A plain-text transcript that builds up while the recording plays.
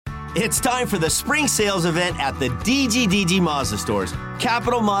It's time for the spring sales event at the DGDG Mazda stores.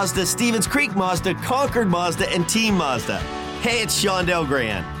 Capital Mazda, Stevens Creek Mazda, Concord Mazda, and Team Mazda. Hey, it's Shondell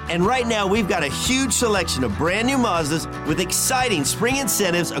Grand. And right now, we've got a huge selection of brand new Mazdas with exciting spring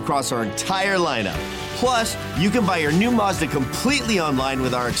incentives across our entire lineup. Plus, you can buy your new Mazda completely online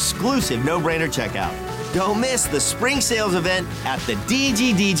with our exclusive no-brainer checkout. Don't miss the spring sales event at the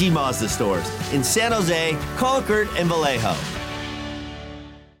DGDG Mazda stores in San Jose, Concord, and Vallejo.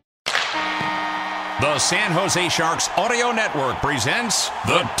 The San Jose Sharks Audio Network presents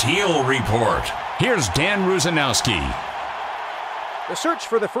the Teal Report. Here's Dan Rusanowski. The search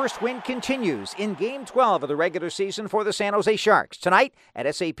for the first win continues in Game 12 of the regular season for the San Jose Sharks. Tonight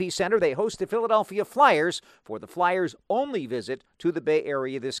at SAP Center, they host the Philadelphia Flyers for the Flyers' only visit to the Bay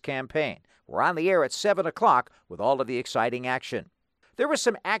Area this campaign. We're on the air at 7 o'clock with all of the exciting action. There was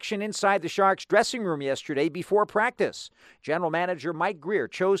some action inside the Sharks' dressing room yesterday before practice. General Manager Mike Greer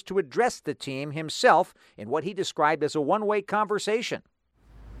chose to address the team himself in what he described as a one-way conversation.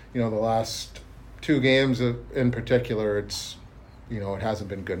 The last two games in particular, it hasn't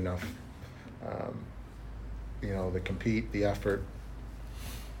been good enough. The compete, the effort,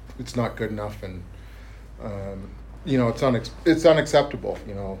 it's not good enough, and it's unacceptable.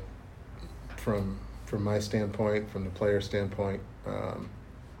 From my standpoint, from the player standpoint,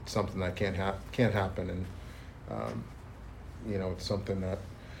 it's something that can't happen, and it's something that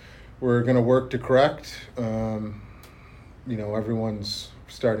we're going to work to correct. Everyone's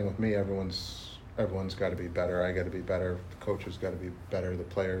starting with me. Everyone's got to be better. I got to be better. The coaches got to be better. The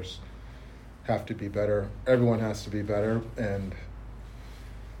players have to be better. Everyone has to be better. And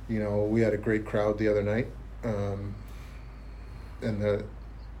we had a great crowd the other night, and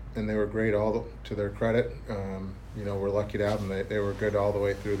they were great to their credit. We're lucky to have them. They were good all the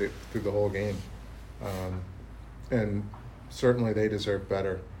way through the whole game, and certainly they deserve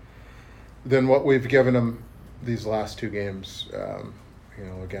better than what we've given them these last two games.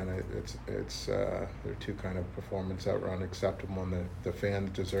 Again, they're two kind of performances that were unacceptable, and the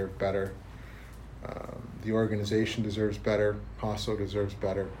fans deserve better. The organization deserves better. Hasso deserves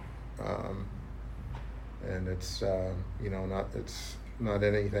better, and it's not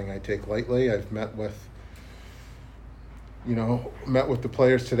anything I take lightly. I've met with the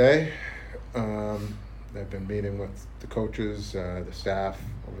players today. I've been meeting with the coaches, the staff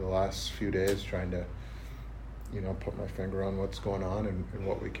over the last few days, trying to put my finger on what's going on and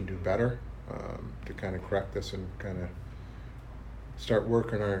what we can do better to kind of correct this and kind of start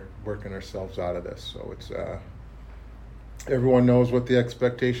working ourselves out of this. So it's everyone knows what the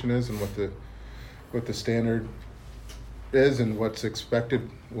expectation is and what the standard is and what's expected,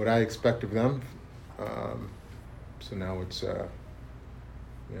 what I expect of them. So now it's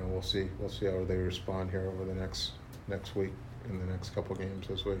we'll see how they respond here over the next week in the next couple games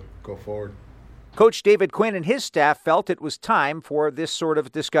as we go forward. Coach David Quinn and his staff felt it was time for this sort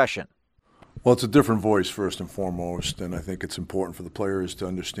of discussion. Well, it's a different voice first and foremost, and I think it's important for the players to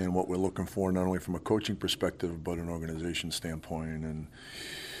understand what we're looking for, not only from a coaching perspective, but an organization standpoint. And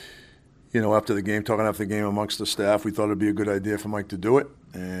talking after the game amongst the staff, we thought it'd be a good idea for Mike to do it.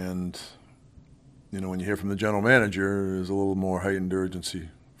 And, when you hear from the general manager, there's a little more heightened urgency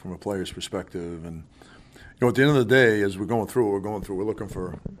from a player's perspective. And, at the end of the day, as we're going through, we're looking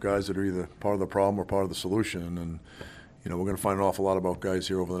for guys that are either part of the problem or part of the solution. And, we're going to find an awful lot about guys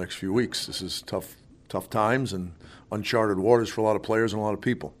here over the next few weeks. This is tough times and uncharted waters for a lot of players and a lot of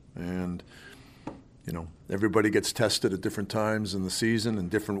people. And, everybody gets tested at different times in the season in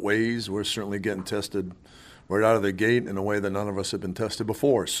different ways. We're certainly getting tested right out of the gate in a way that none of us have been tested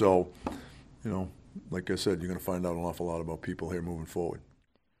before. So, like I said, you're going to find out an awful lot about people here moving forward.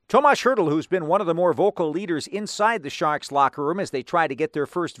 Tomas Hertl, who's been one of the more vocal leaders inside the Sharks locker room as they try to get their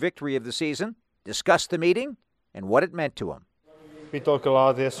first victory of the season, discussed the meeting and what it meant to him. We talked a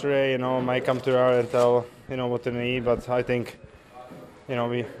lot yesterday, Mike come to our and tell, what they need, but I think,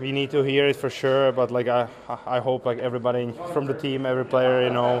 we need to hear it for sure, but I hope everybody from the team, every player,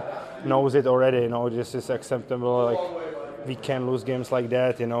 knows it already, this is acceptable, we can't lose games like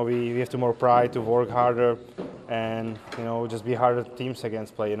that, we have to more pride to work harder and, just be harder teams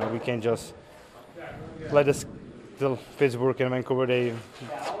against play, we can't just let the Pittsburgh and Vancouver,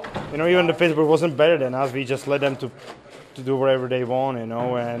 even the Pittsburgh wasn't better than us, we just let them to do whatever they want,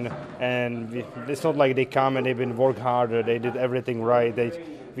 and it's not like they come and they've been worked harder, they did everything right,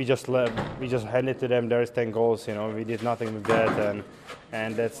 we just handed to them, there's 10 goals, we did nothing with that,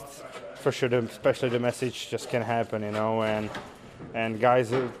 and that's for sure, especially the message just can't happen, and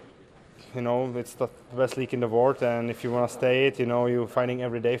guys, it's the best league in the world, and if you want to stay it, you're fighting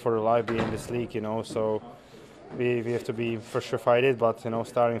every day for your life being in this league, so we have to be for sure fight it, but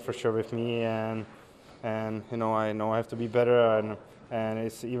starting for sure with me, and I know I have to be better, and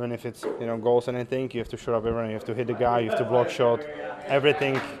it's even if it's goals and anything, you have to show up everyone, you have to hit the guy, you have to block shot,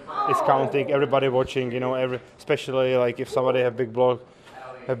 everything is counting, everybody watching, especially like if somebody have big block,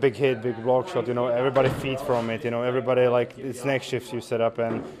 a big hit, big block shot, everybody feeds from it, everybody like it's next shift you set up,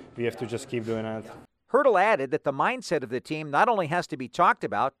 and we have to just keep doing that. Hurdle added that the mindset of the team not only has to be talked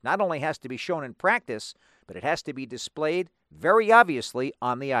about, not only has to be shown in practice, but it has to be displayed very obviously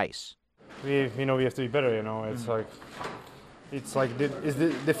on the ice. We have to be better. It's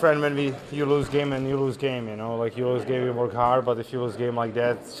different when you lose game and you lose game. Like you lose game, you work hard, but if you lose game like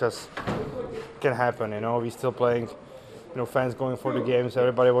that, it just can happen. We still playing. Fans going for the games,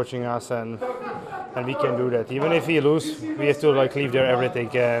 everybody watching us, and we can do that. Even if we lose, we have to leave there everything,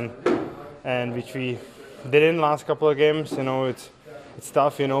 and which we did in the last couple of games. It's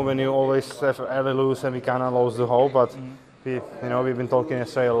tough. When you always have early lose and we kind of lose the hope. But we've been talking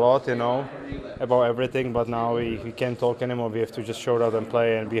yesterday a lot, about everything. But now we can't talk anymore. We have to just show up and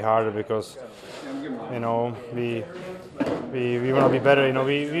play and be harder because we want to be better.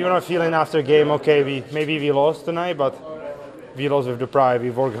 We want to feeling after game. Okay, maybe we lost tonight, but we lost with the pride.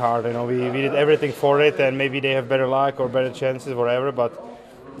 We worked hard. We did everything for it, and maybe they have better luck or better chances, whatever. But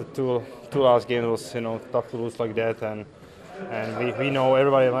the two last games was tough to lose like that, and we know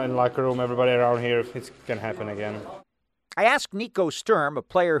everybody in the locker room, everybody around here, it can happen again. I asked Nico Sturm, a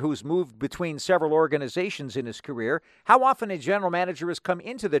player who's moved between several organizations in his career, how often a general manager has come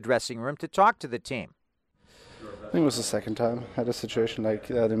into the dressing room to talk to the team. I think it was the second time I had a situation like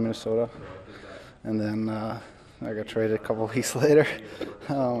that in Minnesota, and then I got traded a couple of weeks later.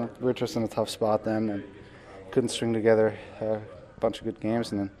 We were just in a tough spot then and couldn't string together a bunch of good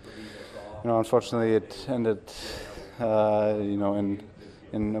games, and then unfortunately it ended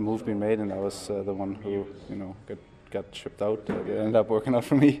in a move being made, and I was the one who got shipped out. It ended up working out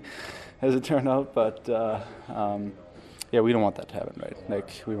for me as it turned out, but we don't want that to happen,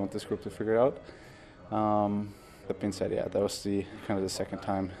 right? We want this group to figure it out. That being said, that was the second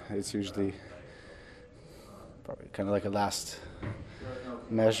time. It's usually probably kind of like a last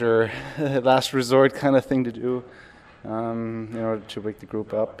measure, last resort kind of thing to do, in order to wake the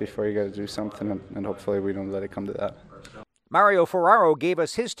group up before you got to do something, and hopefully we don't let it come to that. Mario Ferraro gave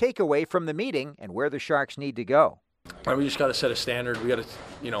us his takeaway from the meeting and where the Sharks need to go. We just got to set a standard. We got to,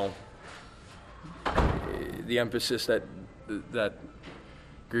 the emphasis that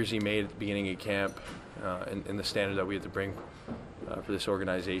Grizzy made at the beginning of camp, and the standard that we have to bring for this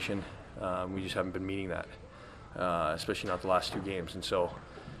organization, we just haven't been meeting that, especially not the last two games. And so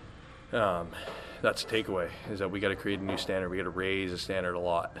that's the takeaway, is that we got to create a new standard. We got to raise the standard a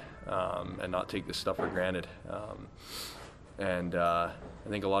lot, and not take this stuff for granted. I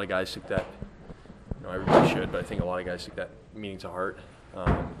think a lot of guys took that, everybody should, but I think a lot of guys took that meaning to heart,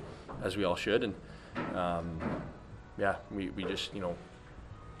 as we all should. And we just,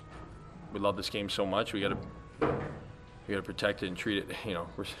 we love this game so much. We got to protect it and treat it,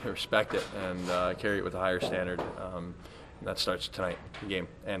 respect it, and carry it with a higher standard. And that starts tonight, the game,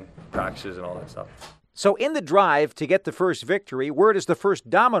 and practices and all that stuff. So in the drive to get the first victory, where does the first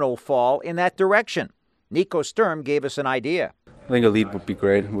domino fall in that direction? Nico Sturm gave us an idea. I think a lead would be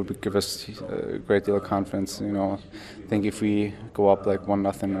great. It would give us a great deal of confidence. I think if we go up like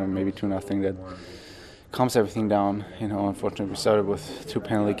 1-0 or maybe 2-0, that calms everything down. Unfortunately, we started with 2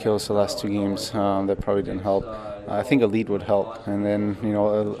 penalty kills the last 2 games. That probably didn't help. I think a lead would help, and then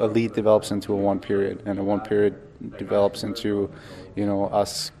a lead develops into a 1 period, and a 1 period develops into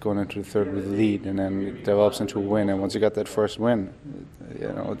us going into the third with a lead, and then it develops into a win. And once you got that first win,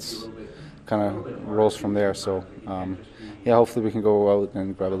 it's kind of rolls from there. So hopefully we can go out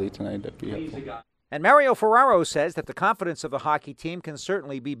and grab a lead tonight. That'd be helpful. And Mario Ferraro says that the confidence of the hockey team can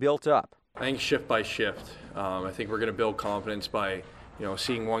certainly be built up. I think shift by shift. I think we're going to build confidence by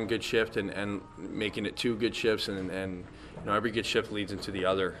seeing one good shift and making it 2 good shifts, and every good shift leads into the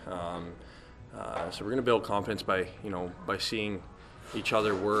other. So we're going to build confidence by seeing each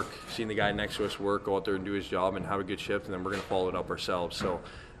other work, seeing the guy next to us work, go out there and do his job and have a good shift, and then we're going to follow it up ourselves. So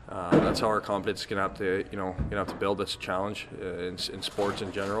that's how our confidence is going to have to build. That's a challenge in sports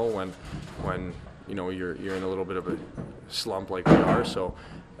in general when you're in a little bit of a slump like we are. So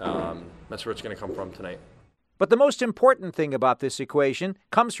that's where it's going to come from tonight. But the most important thing about this equation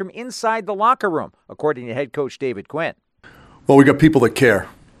comes from inside the locker room, according to head coach David Quinn. Well, we got people that care.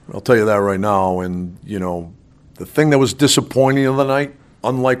 I'll tell you that right now. And, the thing that was disappointing the other night,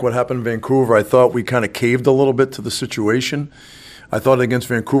 unlike what happened in Vancouver, I thought we kind of caved a little bit to the situation. I thought against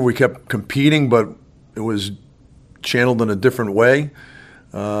Vancouver we kept competing, but it was channeled in a different way.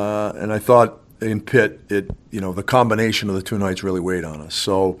 And I thought in Pitt, the combination of the two nights really weighed on us.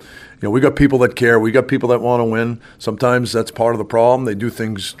 So, we got people that care. We got people that want to win. Sometimes that's part of the problem. They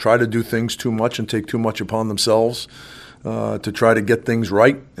try to do things too much and take too much upon themselves to try to get things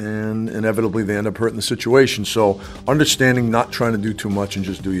right, and inevitably they end up hurting the situation. So understanding not trying to do too much and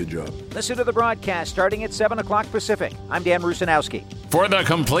just do your job. Listen to the broadcast starting at 7 o'clock Pacific. I'm Dan Rusanowski. For the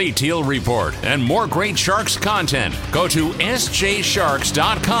complete Teal Report and more great Sharks content, go to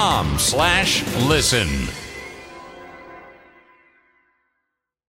sjsharks.com/listen.